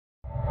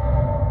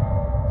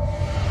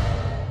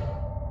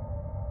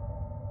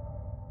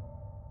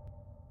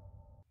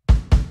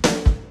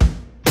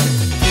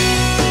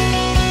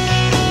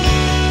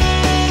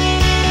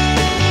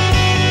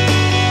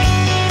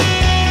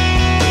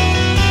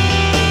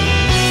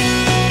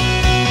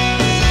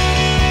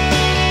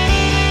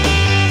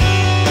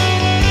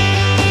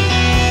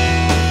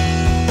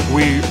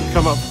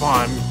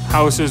on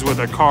houses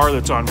with a car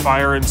that's on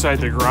fire inside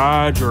the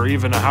garage, or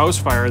even a house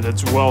fire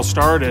that's well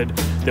started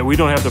that we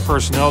don't have the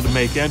personnel to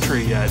make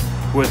entry yet.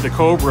 With the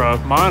Cobra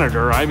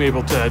monitor, I'm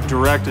able to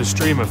direct a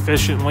stream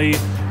efficiently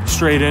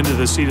straight into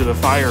the seat of the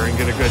fire and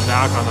get a good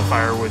knock on the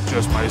fire with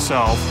just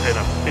myself and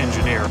an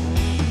engineer.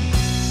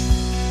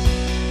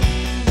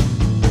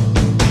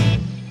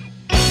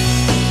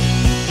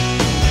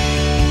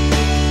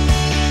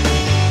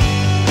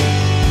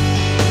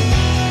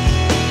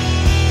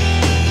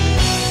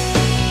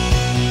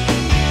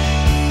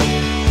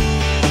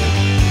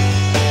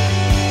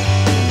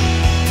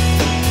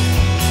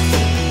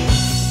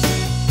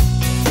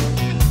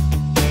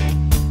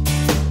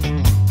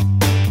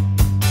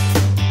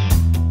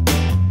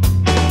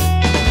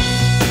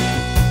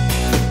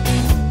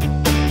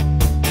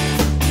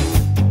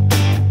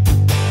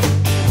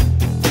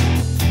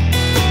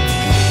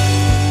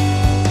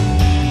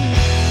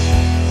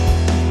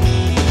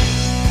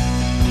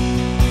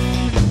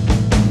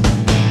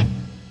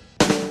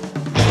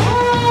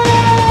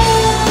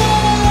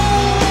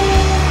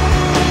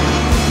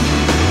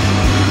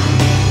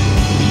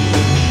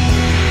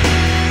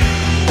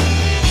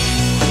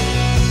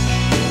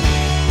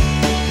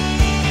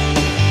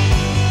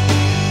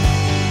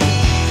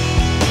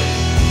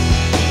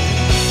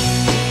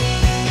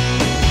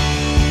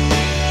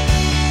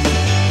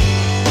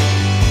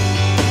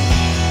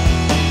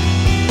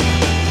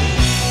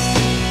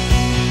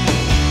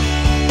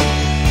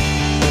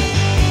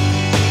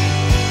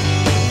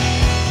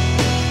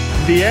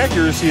 The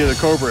accuracy of the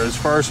Cobra is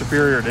far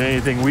superior to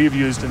anything we've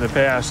used in the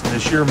past, and the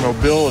sheer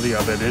mobility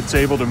of it. It's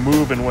able to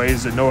move in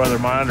ways that no other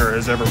monitor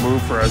has ever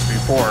moved for us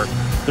before.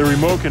 The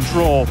remote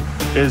control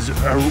is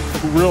a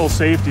real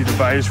safety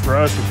device for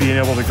us, with being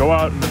able to go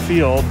out in the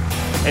field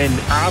and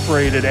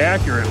operate it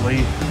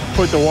accurately,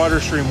 put the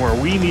water stream where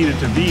we need it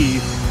to be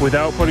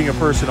without putting a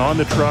person on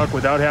the truck,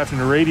 without having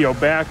to radio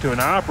back to an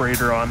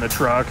operator on the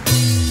truck.